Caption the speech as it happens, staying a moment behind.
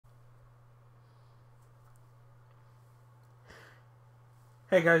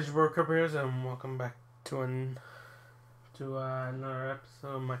Hey guys, your World Cup heroes, and welcome back to another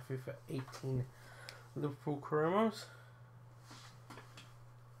episode of my FIFA 18 Liverpool Cromos.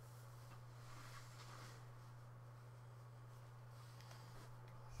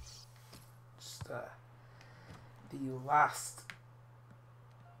 Just the last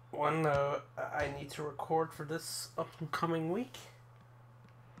one I need to record for this upcoming week.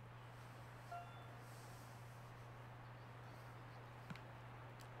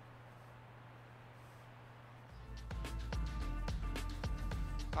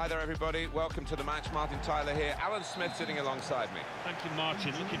 Hi there everybody, welcome to the match. Martin Tyler here, Alan Smith sitting alongside me. Thank you,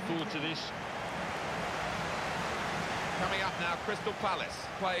 Martin, looking forward to this. Coming up now, Crystal Palace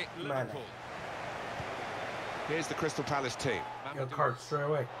play Liverpool. Here's the Crystal Palace team. Your card straight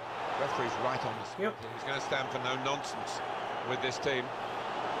away. Referee's right on the spot. Yep. He's going to stand for no nonsense with this team.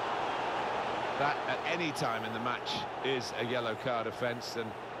 That at any time in the match is a yellow card offence,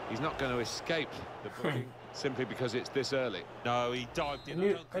 and he's not going to escape the booking. Simply because it's this early. No, he dived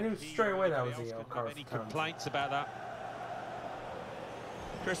in. I knew straight away that was a yellow card. Any complaints about that?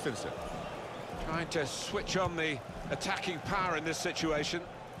 Christensen trying to switch on the attacking power in this situation.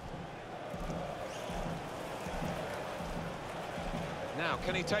 Now,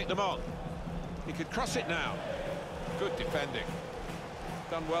 can he take them on? He could cross it now. Good defending.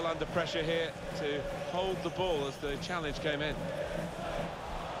 Done well under pressure here to hold the ball as the challenge came in.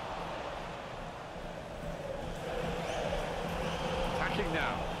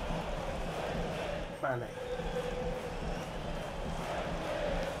 Now Mane.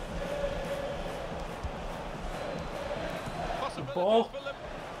 Ball.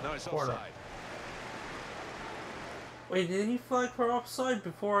 No, it's Corner. offside. Wait, did he flag for offside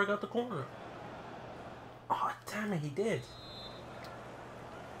before I got the corner? Oh, damn it, he did.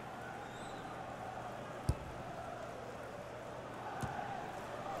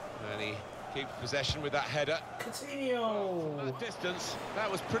 And he keeps possession with that header. Coutinho! From that distance, that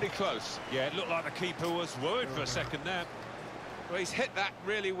was pretty close. Yeah, it looked like the keeper was worried for a second there. Well, he's hit that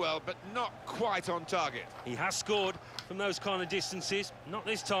really well, but not quite on target. He has scored from those kind of distances. Not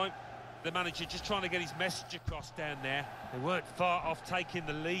this time. The manager just trying to get his message across down there. They weren't far off taking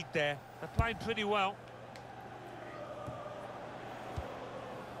the lead there. They're playing pretty well.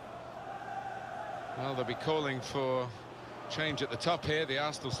 Well, they'll be calling for change at the top here, the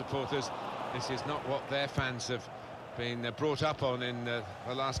Arsenal supporters. This is not what their fans have been brought up on in the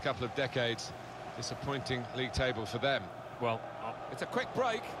last couple of decades. Disappointing league table for them. Well, it's a quick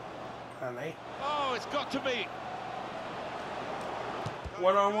break. Mane. Oh, it's got to be.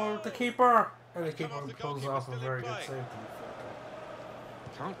 One-on-one with the keeper. And the keeper pulls off a very good save.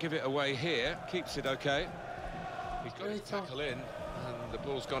 Can't give it away here. Keeps it okay. He's got his tackle in, and the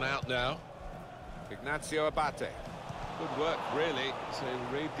ball's gone out now. Ignacio Abate. Good work, really, to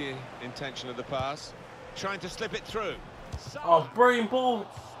read the intention of the pass. Trying to slip it through. Oh, brilliant ball!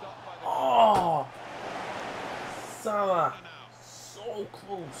 Oh! Salah! So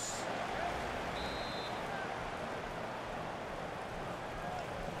close.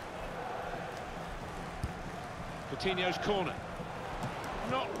 Coutinho's corner.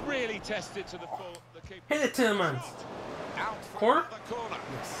 Not really tested to the full. The keeper. Hit it to the man. Out Corner? the corner.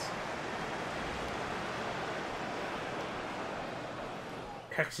 Yes.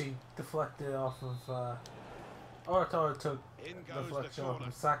 Actually deflected off of oh, I thought it took deflection off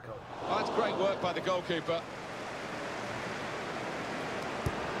of Sacco. Oh, that's great work by the goalkeeper.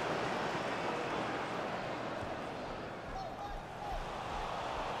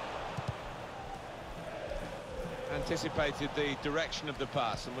 Anticipated the direction of the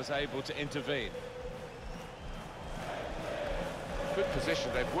pass and was able to intervene. Good position.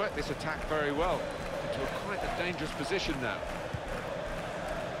 They've worked this attack very well into quite a dangerous position now.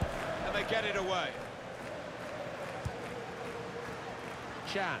 And they get it away.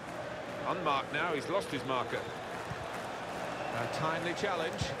 Chan. Unmarked now, he's lost his marker. A timely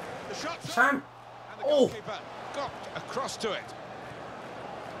challenge. The shot's Chan! and the goalkeeper got across to it.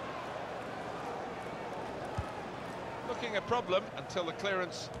 Looking a problem until the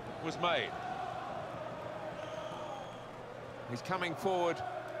clearance was made. He's coming forward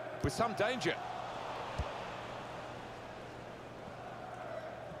with some danger.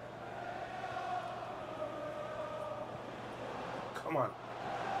 Come on.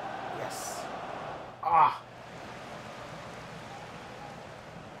 Yes. Ah!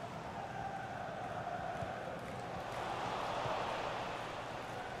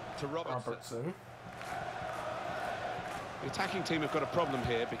 To Robertson. The attacking team have got a problem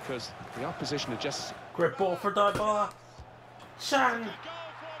here because the opposition are just... Great ball for Dybala. Chan!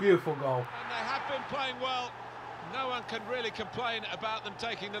 Beautiful goal. And they have been playing well. No one can really complain about them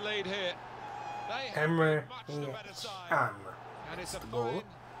taking the lead here. They have Emre much the better side. Can. And it's a Goal. fine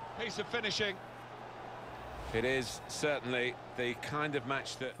piece of finishing. It is certainly the kind of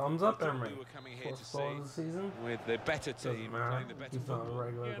match that Thumbs up, we thought Emre. we were coming here to First goal of the see, season. with the better Doesn't team matter. playing the better He's not a football.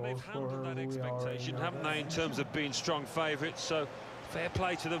 regular Yeah, goal they've handled scorer. that We already expectation, know haven't that. they, in terms of being strong favourites, so fair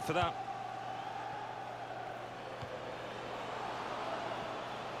play to them for that.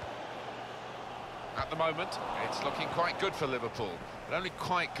 At the moment, it's looking quite good for Liverpool, but only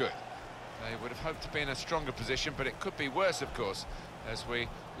quite good. They would have hoped to be in a stronger position, but it could be worse, of course, as we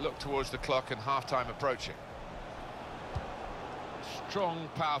look towards the clock and half-time approaching. Strong,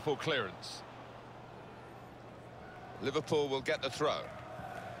 powerful clearance. Liverpool will get the throw.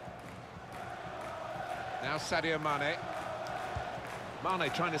 Now Sadio Mane.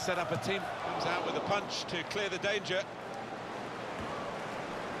 Mane trying to set up a team. Comes out with a punch to clear the danger.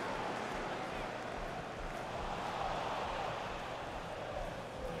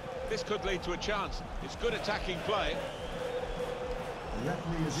 This could lead to a chance. It's good attacking play.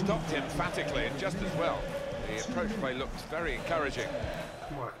 Stopped emphatically and just as well. The approach play looked very encouraging.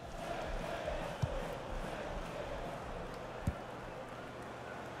 Come on.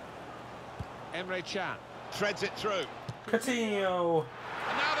 Emre Can threads it through. Coutinho.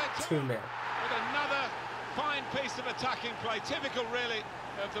 And now they're 2-0. with another fine piece of attacking play. Typical, really,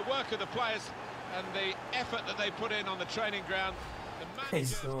 of the work of the players and the effort that they put in on the training ground. The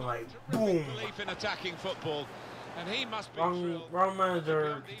He's manager's got like, terrific boom. belief in attacking football, and he must be Wrong thrilled. manager.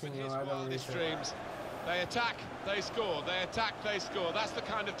 Beyond even Coutinho, his I don't really wildest think. dreams. They attack, they score. They attack, they score. That's the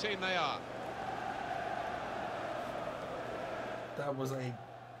kind of team they are. That was a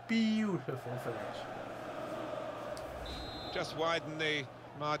beautiful finish. Just widen the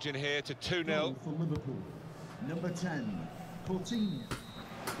margin here to 2-0. Goal for Liverpool. Number 10, Coutinho.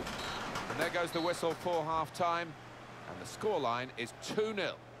 And there goes the whistle for half-time. And the scoreline is 2-0.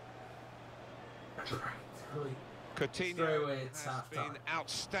 Really. Straight Coutinho away, it's has half-time. been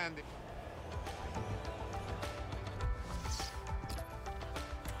outstanding.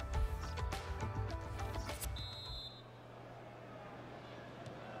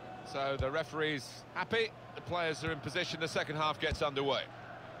 So the referee's happy, the players are in position, the second half gets underway.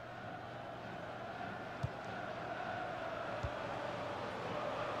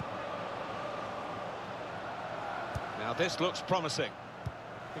 Now this looks promising.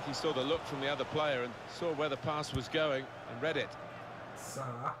 I think he saw the look from the other player and saw where the pass was going and read it.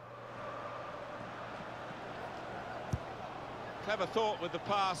 Salah. Clever thought with the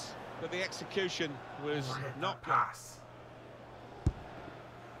pass, but the execution was Right, not that pass.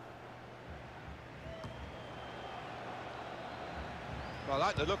 I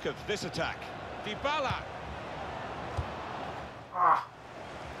like the look of this attack. Dybala. Ah.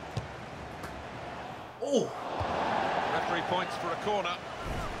 Oh. Referee points for a corner.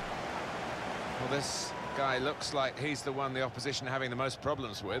 Well, this guy looks like he's the one the opposition are having the most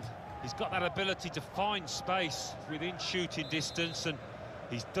problems with. He's got that ability to find space within shooting distance, and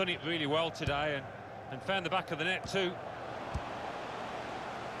he's done it really well today and found the back of the net too.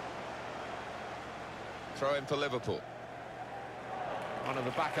 Throw in for Liverpool. One of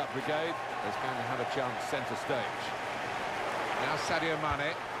the backup brigade is going to have a chance centre stage. Now Sadio Mane.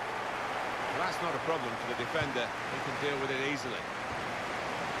 Well, that's not a problem for the defender. He can deal with it easily.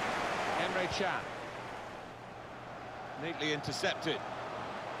 Emre Can. Neatly intercepted.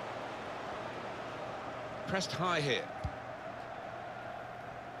 Pressed high here.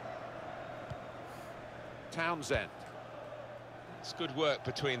 Townsend. It's good work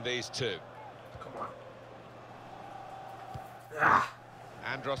between these two. Come on. Ah.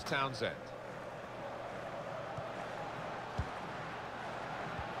 Andros Townsend.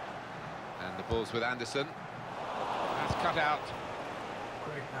 And the ball's with Anderson. That's cut out.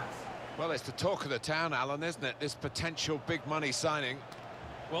 Great pass. Well, it's the talk of the town, Alan, isn't it? This potential big money signing.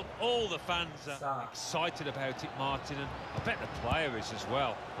 Well, all the fans are Salah. excited about it, Martin, and I bet the player is as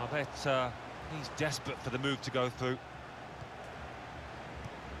well. I bet he's desperate for the move to go through.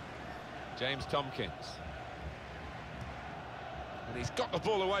 James Tompkins. And he's got the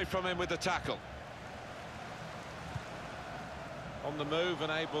ball away from him with the tackle. On the move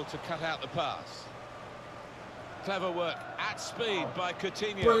and able to cut out the pass. Clever work at speed by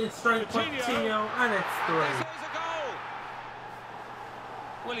Coutinho. Brilliant strength by Coutinho, and it's This 3. is a goal!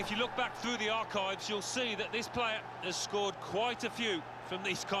 Well, if you look back through the archives, you'll see that this player has scored quite a few from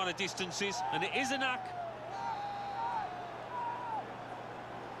these kind of distances, and it is a knack.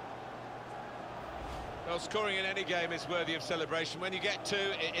 Well, scoring in any game is worthy of celebration. When you get two,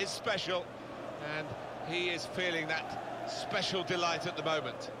 it is special, and he is feeling that special delight at the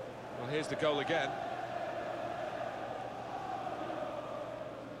moment. Well, here's the goal again.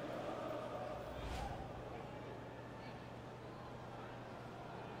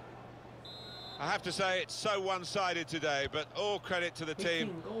 I have to say it's so one-sided today, but all credit to the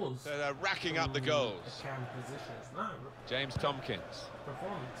team goals that are racking up the goals. James Tompkins.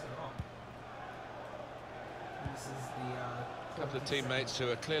 Performance at all. This is A couple of teammates who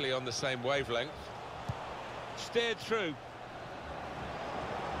are clearly on the same wavelength. Steered through.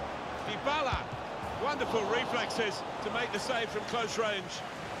 Dybala. Wonderful reflexes to make the save from close range.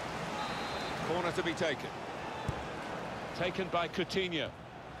 Corner to be taken. Taken by Coutinho.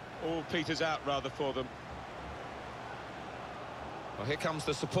 All peters out rather for them. Well, here comes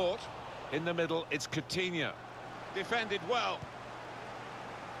the support. In the middle, it's Coutinho. Defended well.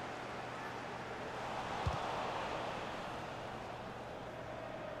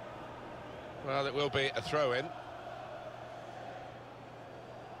 Well, it will be a throw-in.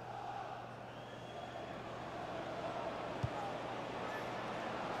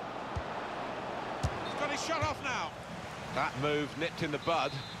 He's got his shot off now. That move nipped in the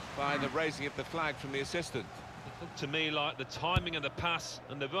bud by the raising of the flag from the assistant. It looked to me like the timing of the pass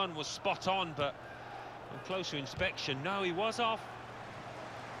and the run was spot on, but on closer inspection, no, he was off.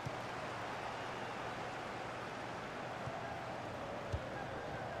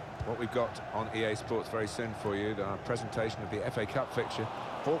 What we've got on EA Sports very soon for you, our presentation of the FA Cup fixture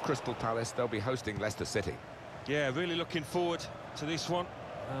for Crystal Palace. They'll be hosting Leicester City. Yeah, really looking forward to this one.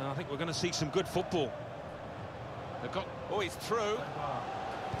 I think we're going to see some good football. They've got... Oh, he's through.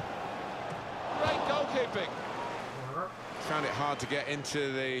 Great goalkeeping. He's found it hard to get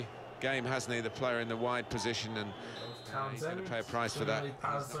into the game, hasn't he? The player in the wide position, and he's going to pay a price for that. He's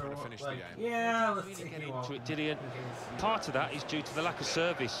not going to finish the game. Yeah, let's Really take get you into off. it, did he? And part of that is due to the lack of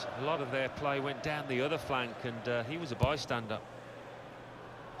service. A lot of their play went down the other flank, and he was a bystander.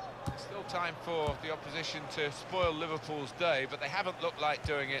 Still time for the opposition to spoil Liverpool's day, but they haven't looked like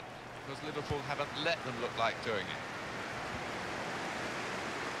doing it because Liverpool haven't let them look like doing it.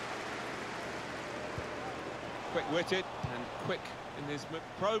 Quick-witted and quick in his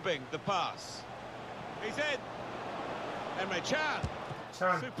probing the pass. He's in. Emre Can.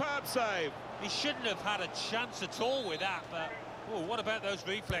 Superb save. He shouldn't have had a chance at all with that, but oh, what about those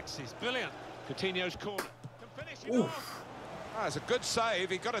reflexes? Brilliant. Coutinho's corner. Can finish it off. Ah, it's a good save.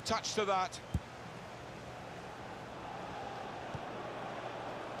 He got a touch to that.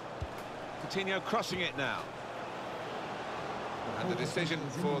 Coutinho crossing it now. And the decision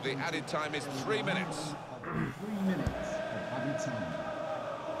for the added time is 3 minutes. 3 minutes of added time.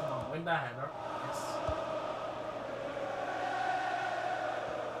 Come on, win that header. Yes.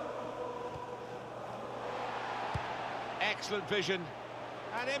 Excellent vision.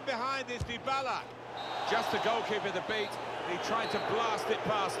 And in behind is Dybala. Just the goalkeeper to beat. He tried to blast it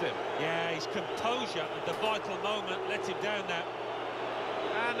past him. Yeah, his composure at the vital moment let him down now.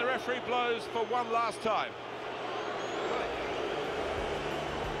 And the referee blows for one last time.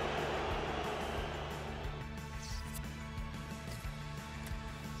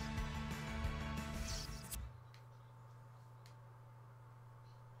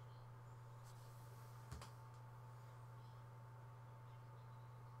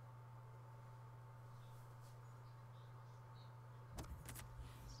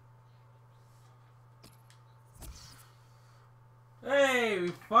 Hey, we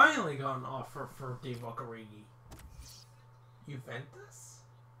finally got an offer for Divock Origi. Juventus?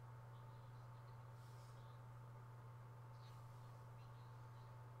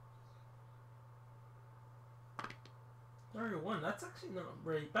 $31, that's actually not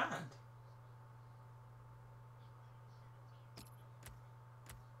very bad.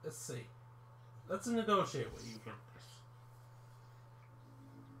 Let's see. Let's negotiate with Juventus.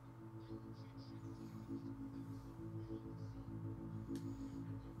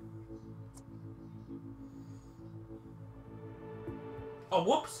 Oh,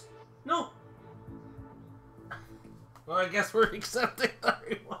 whoops! No! Well, I guess we're accepting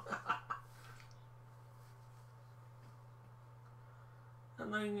everyone.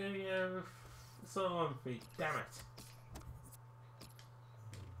 And then, so on feet. Damn it.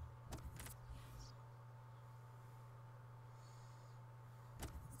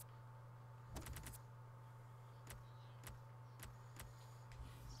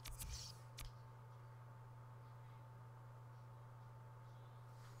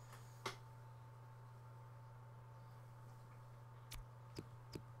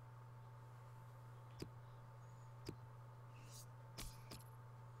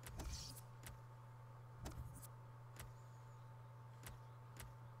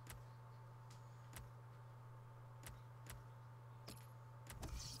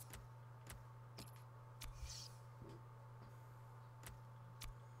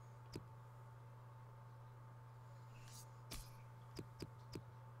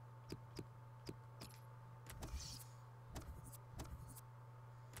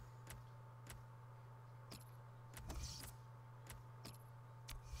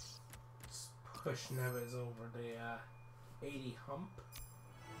 push Neves over the 80 hump.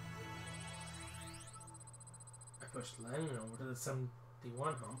 I pushed Lennon over to the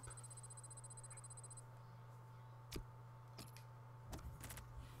 71 hump.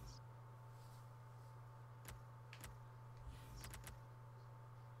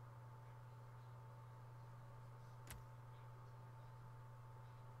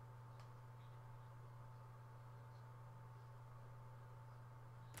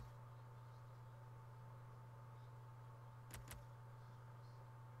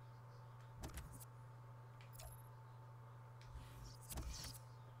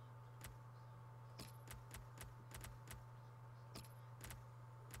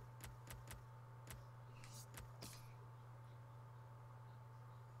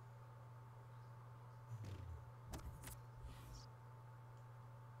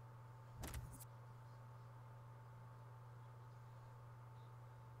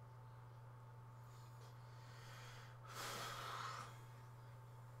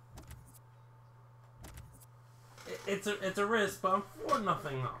 It's a risk, but I'm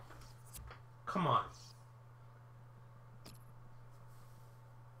 4-0 up. Come on.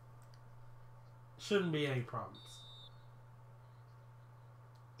 Shouldn't be any problems.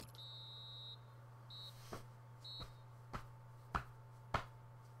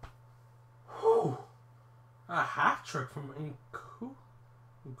 Whew. A hat trick from Kunku.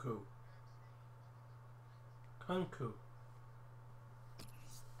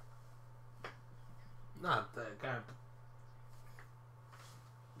 Not that guy.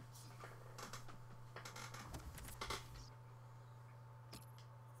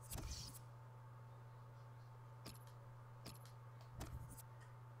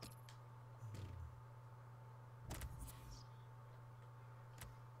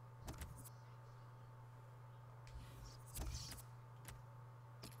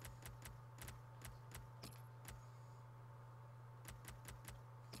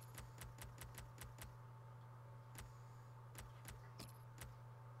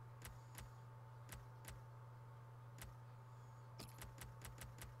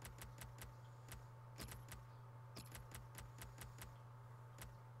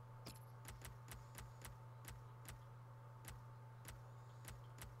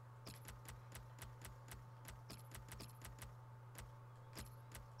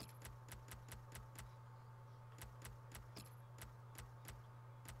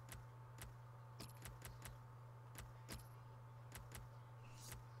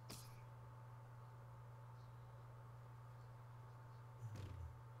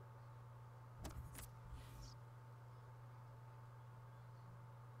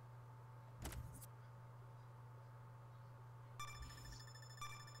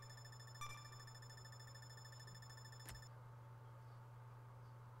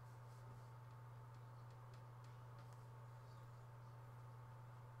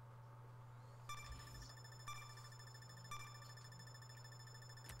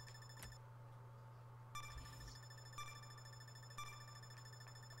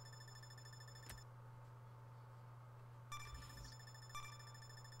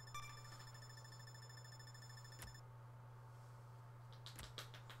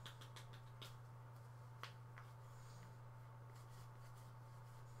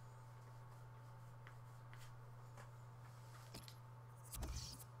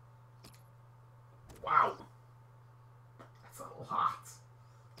 Wow. That's a lot.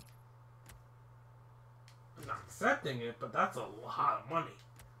 I'm not accepting it, but that's a lot of money.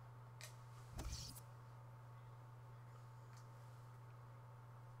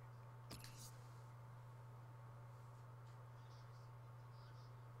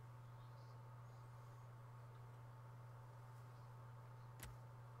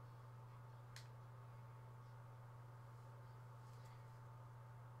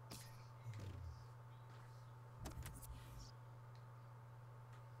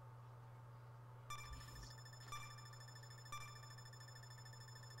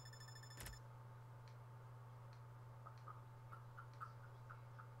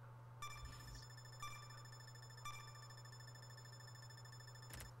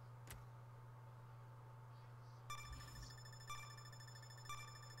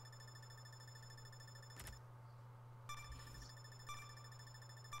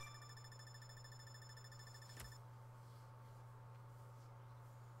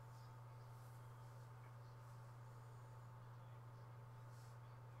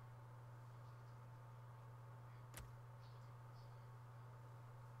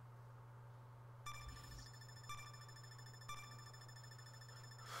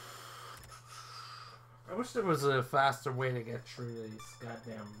 I wish there was a faster way to get through these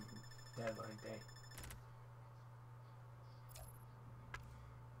goddamn Deadline day.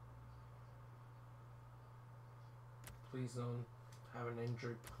 Please don't have an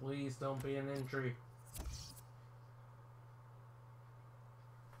injury. Please don't be an injury.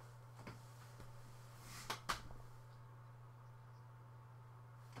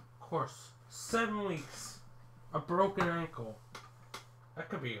 Of course, 7 weeks. A broken ankle. That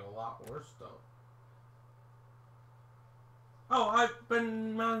could be a lot worse, though. Oh, I've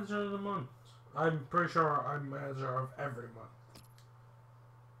been manager of the month. I'm pretty sure I'm manager of every month.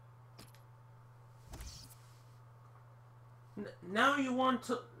 Now you want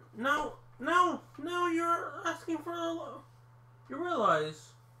to... No, you're asking for a... You realize,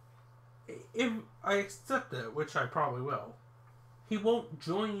 if I accept it, which I probably will, he won't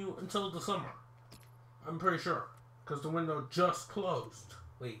join you until the summer. I'm pretty sure. Because the window just closed,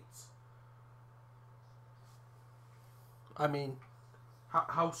 Leeds. I mean,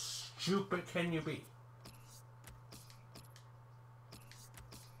 how stupid can you be?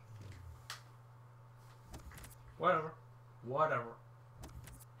 Whatever.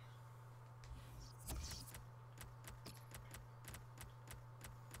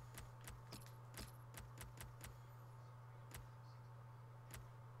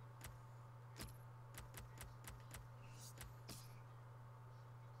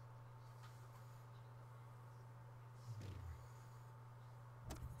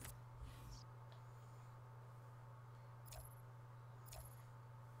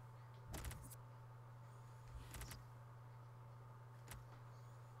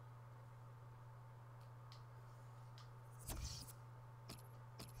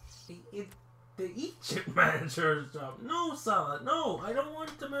 The Egypt manager's job. No, Salah. No, I don't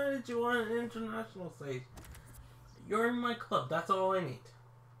want to manage you on an international stage. You're in my club. That's all I need.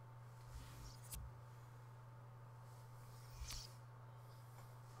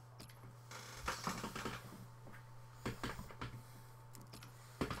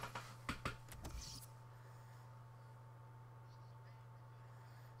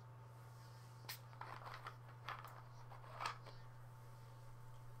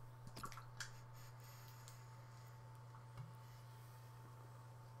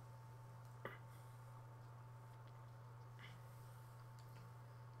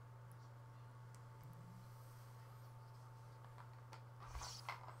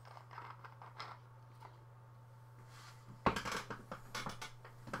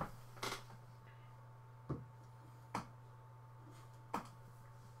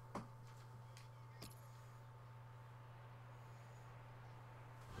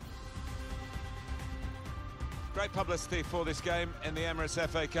 Great publicity for this game in the Emirates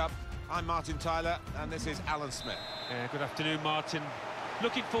FA Cup. I'm Martin Tyler, and this is Alan Smith. Yeah, good afternoon, Martin.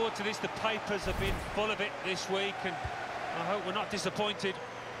 Looking forward to this. The papers have been full of it this week, and I hope we're not disappointed.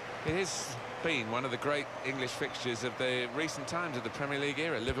 It has been one of the great English fixtures of the recent times of the Premier League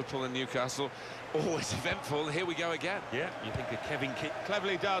era. Liverpool and Newcastle, always eventful. Here we go again. Yeah, you think of Kevin Kidd.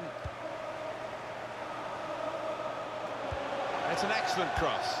 Cleverly done. It's an excellent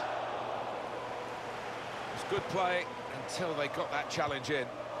cross. It was good play until they got that challenge in.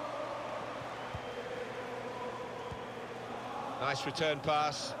 Nice return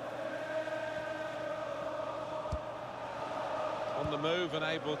pass. On the move and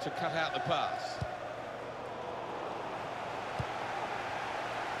able to cut out the pass.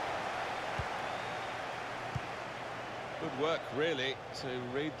 Good work, really, to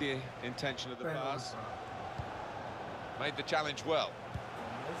read the intention of the pass. Made the challenge well.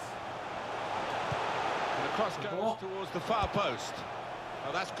 And the cross goes towards the far post.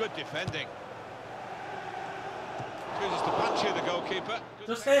 Oh, that's good defending. Chooses to punch here, the goalkeeper.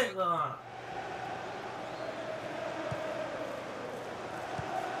 Just hit that.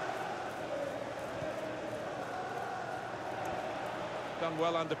 Done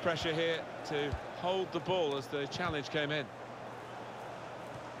well under pressure here to hold the ball as the challenge came in.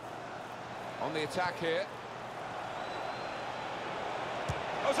 On the attack here.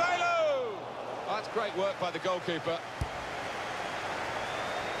 Ozalo! Oh, that's great work by the goalkeeper.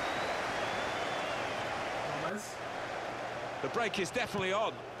 The break is definitely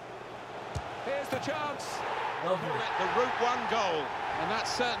on. Here's the chance. Lovely. The Route 1 goal. And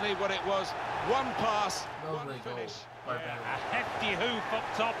that's certainly what it was. One pass, Lovely one finish. goal. Yeah, a hefty hoof up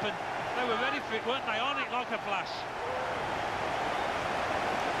top, and they were ready for it, weren't they? On it like a flash.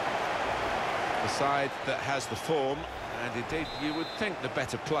 The side that has the form, and indeed you would think the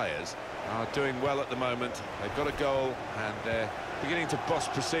better players, are doing well at the moment. They've got a goal and they're beginning to boss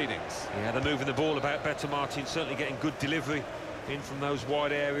proceedings. Yeah, they're moving the ball about better, Martin, certainly getting good delivery in from those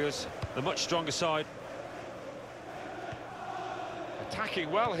wide areas. The much stronger side.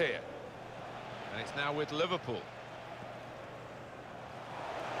 Attacking well here. And it's now with Liverpool.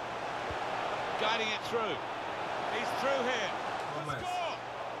 Guiding it through. He's through here. Oh,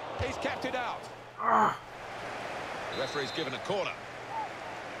 Score! He's kept it out. Ah. The referee's given a corner.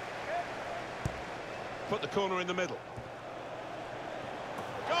 Put the corner in the middle.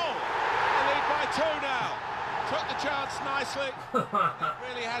 Goal! They lead by 2 now. Took the chance nicely. It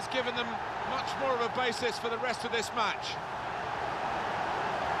really has given them much more of a basis for the rest of this match.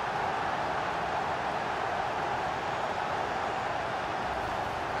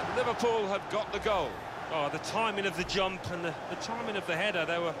 And Liverpool have got the goal. Oh, the timing of the jump and the timing of the header,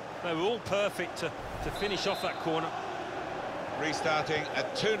 they were all perfect to finish off that corner. Restarting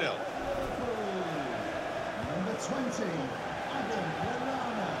at 2-0. Number 20,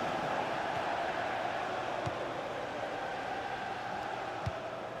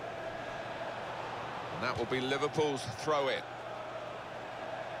 And that will be Liverpool's throw-in.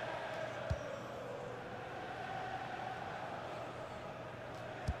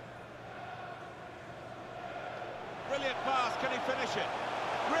 Brilliant pass, can he finish it?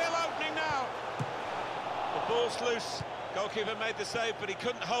 Real opening now. The ball's loose. Goalkeeper made the save, but he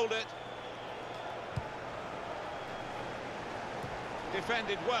couldn't hold it.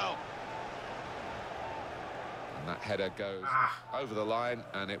 Defended well. And that header goes over the line,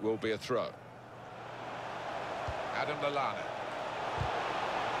 and it will be a throw. Adam Lallana.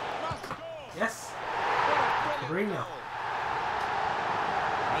 Must score. Yes. What a brilliant Mourinho. goal.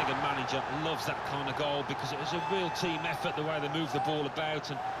 I think a manager loves that kind of goal because it was a real team effort, the way they moved the ball about,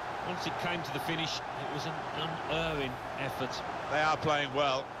 and once it came to the finish, it was an unerring effort. They are playing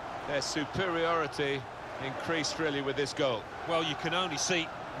well. Their superiority increased really with this goal. Well, you can only see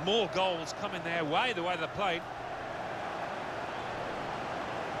more goals coming their way, the way they're playing.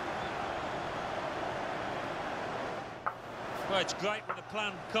 Well, it's great when the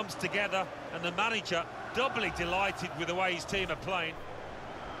plan comes together and the manager doubly delighted with the way his team are playing.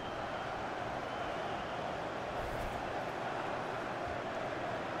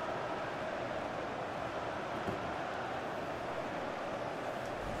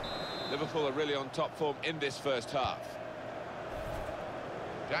 Liverpool are really on top form in this first half.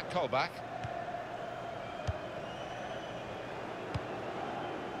 Jack Colback.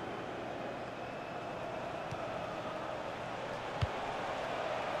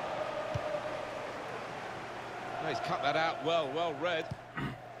 Oh, he's cut that out well read.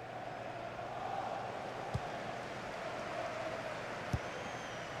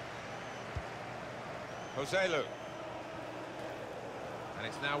 Joselu. And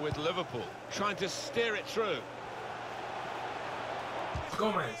it's now with Liverpool, trying to steer it through.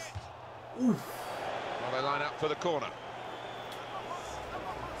 Gomez. Oof. Well, they line up for the corner.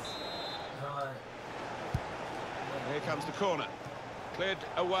 Here comes the corner. Cleared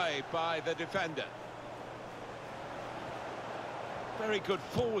away by the defender. Very good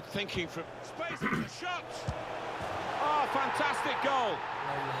forward thinking from space for the shot. Oh, fantastic goal.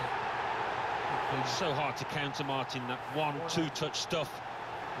 It's so hard to counter, Martin, that 1-2 touch stuff.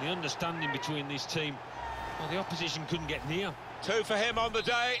 The understanding between this team, well, the opposition couldn't get near. 2 for him on the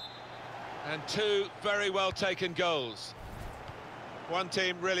day, and 2 very well taken goals. One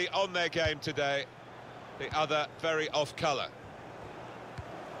team really on their game today, the other very off colour.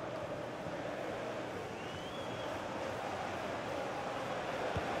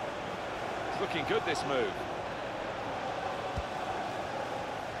 It's looking good, this move.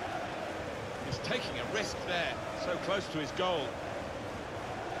 He's taking a risk there, so close to his goal.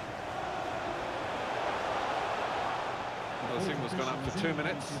 The signal's gone up for 2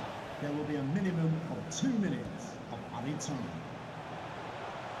 minutes. There will be a minimum of 2 minutes of added time.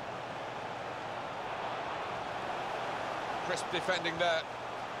 Crisp defending there.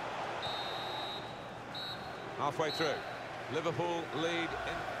 Halfway through. Liverpool lead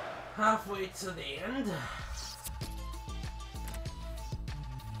in. Halfway to the end.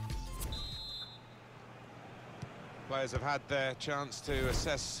 Players have had their chance to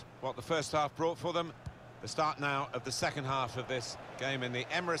assess what the first half brought for them. The start now of the second half of this game in the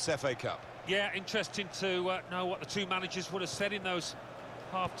Emirates FA Cup. Yeah, interesting to know what the two managers would have said in those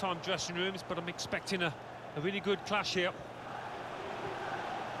half-time dressing rooms, but I'm expecting a really good clash here.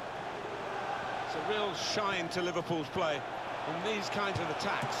 It's a real shine to Liverpool's play in these kinds of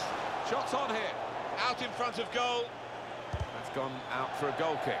attacks. Shots on here, out in front of goal. That's gone out for a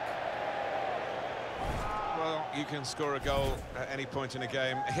goal kick. Well, you can score a goal at any point in a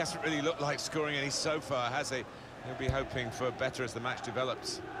game. He hasn't really looked like scoring any so far, has he? He'll be hoping for better as the match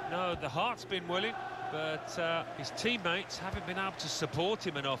develops. No, the heart's been willing, but his teammates haven't been able to support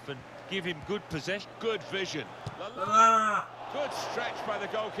him enough and give him good possession. Good vision. Ah! Good stretch by the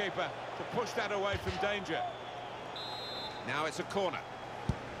goalkeeper to push that away from danger. Now it's a corner.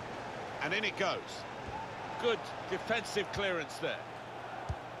 And in it goes. Good defensive clearance there.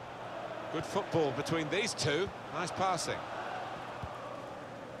 Good football between these two. Nice passing.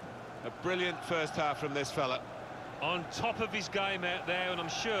 A brilliant first half from this fella. On top of his game out there, and I'm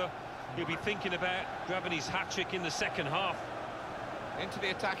sure he'll be thinking about grabbing his hat-trick in the second half. Into the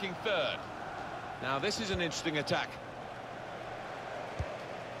attacking third. Now this is an interesting attack.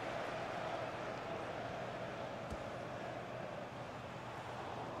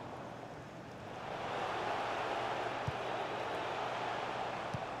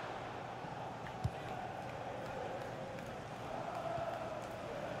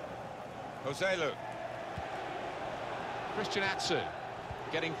 Joselu. Christian Atsu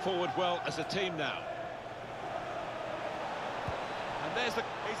getting forward well as a team now. And there's the...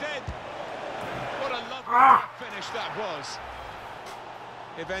 he's in! What a lovely finish that was.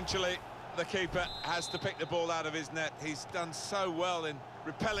 Eventually, the keeper has to pick the ball out of his net. He's done so well in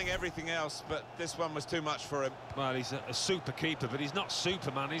repelling everything else, but this one was too much for him. Well, he's a super keeper, but he's not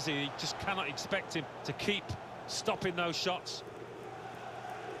Superman, is he? You just cannot expect him to keep stopping those shots.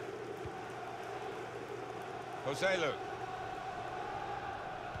 Joselu.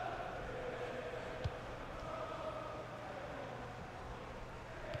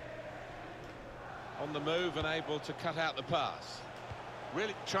 On the move and able to cut out the pass.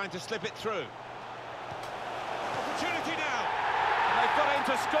 Really trying to slip it through. Opportunity now. And they've got him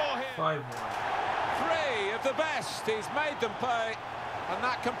to score here. 5-1. Three of the best. He's made them pay. And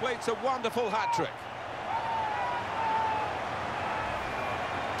that completes a wonderful hat-trick.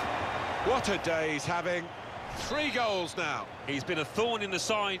 What a day he's having. 3 goals now. He's been a thorn in the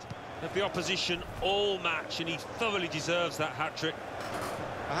side of the opposition all match, and he thoroughly deserves that hat-trick.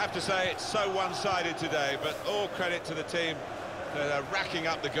 I have to say it's so one-sided today, but all credit to the team that are racking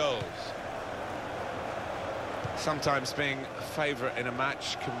up the goals. Sometimes being a favourite in a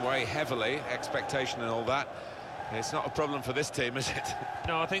match can weigh heavily, expectation and all that. It's not a problem for this team, is it?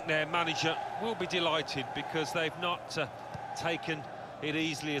 No, I think their manager will be delighted because they've not taken it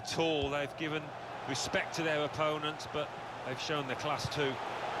easily at all. They've given respect to their opponents, but they've shown their class too.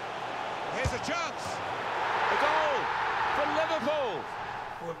 Here's a chance. A goal for Liverpool.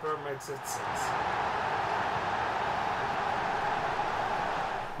 Flipper makes it 6.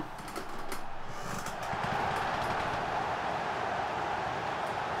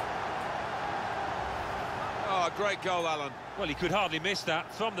 Oh, great goal, Alan. Well, he could hardly miss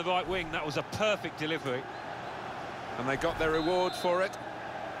that. From the right wing, that was a perfect delivery. And they got their reward for it.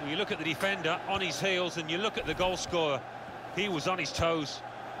 You look at the defender on his heels and you look at the goal scorer, he was on his toes.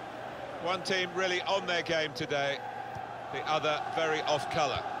 One team really on their game today, the other very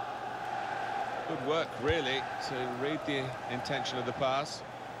off-colour. Good work, really, to read the intention of the pass.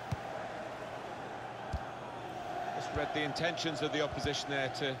 Just read the intentions of the opposition there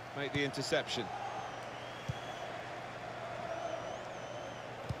to make the interception.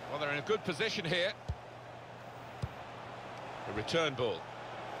 Well, they're in a good position here. A return ball.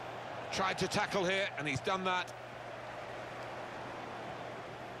 Tried to tackle here, and he's done that.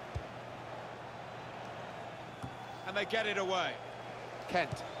 And they get it away.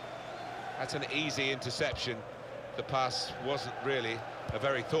 Kent. That's an easy interception. The pass wasn't really a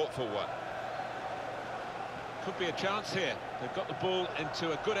very thoughtful one. Could be a chance here. They've got the ball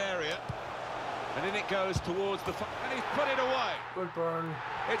into a good area. And in it goes towards the... and he's put it away. Good burn.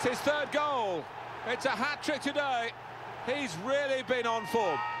 It's his 3rd goal. It's a hat-trick today. He's really been on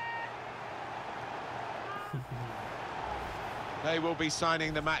form. They will be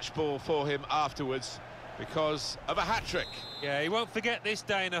signing the match ball for him afterwards because of a hat-trick. Yeah, he won't forget this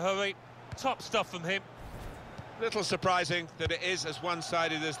day in a hurry. Top stuff from him. Little surprising that it is as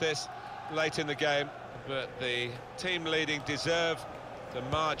one-sided as this late in the game, but the team leading deserve the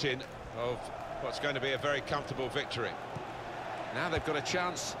margin of what's going to be a very comfortable victory. Now they've got a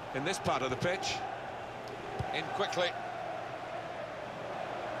chance in this part of the pitch. In quickly.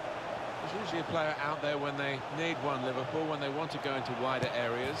 There's usually a player out there when they need one, Liverpool, when they want to go into wider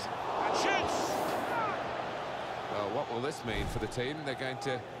areas. And shoots! Well, what will this mean for the team? They're going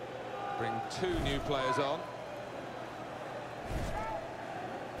to bring 2 new players on.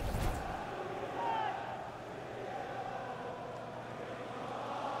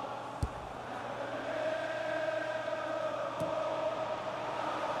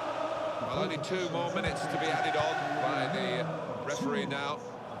 Well, only 2 more minutes to be added on by the referee now.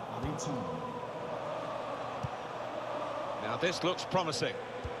 Now this looks promising.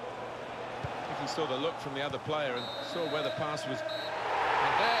 I think he saw the look from the other player and saw where the pass was.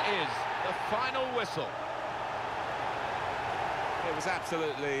 And there is the final whistle. It was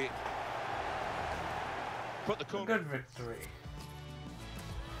absolutely put the A corner. good victory.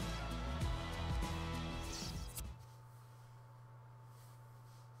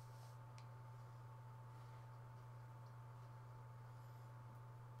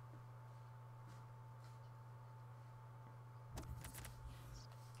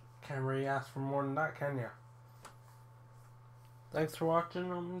 Can't really ask for more than that, can ya? Thanks for watching.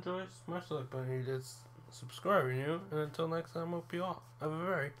 Enjoy. Smash the like button. You just subscribing you. And until next time, hope you all have a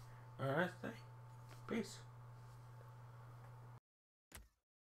very nice day. Peace.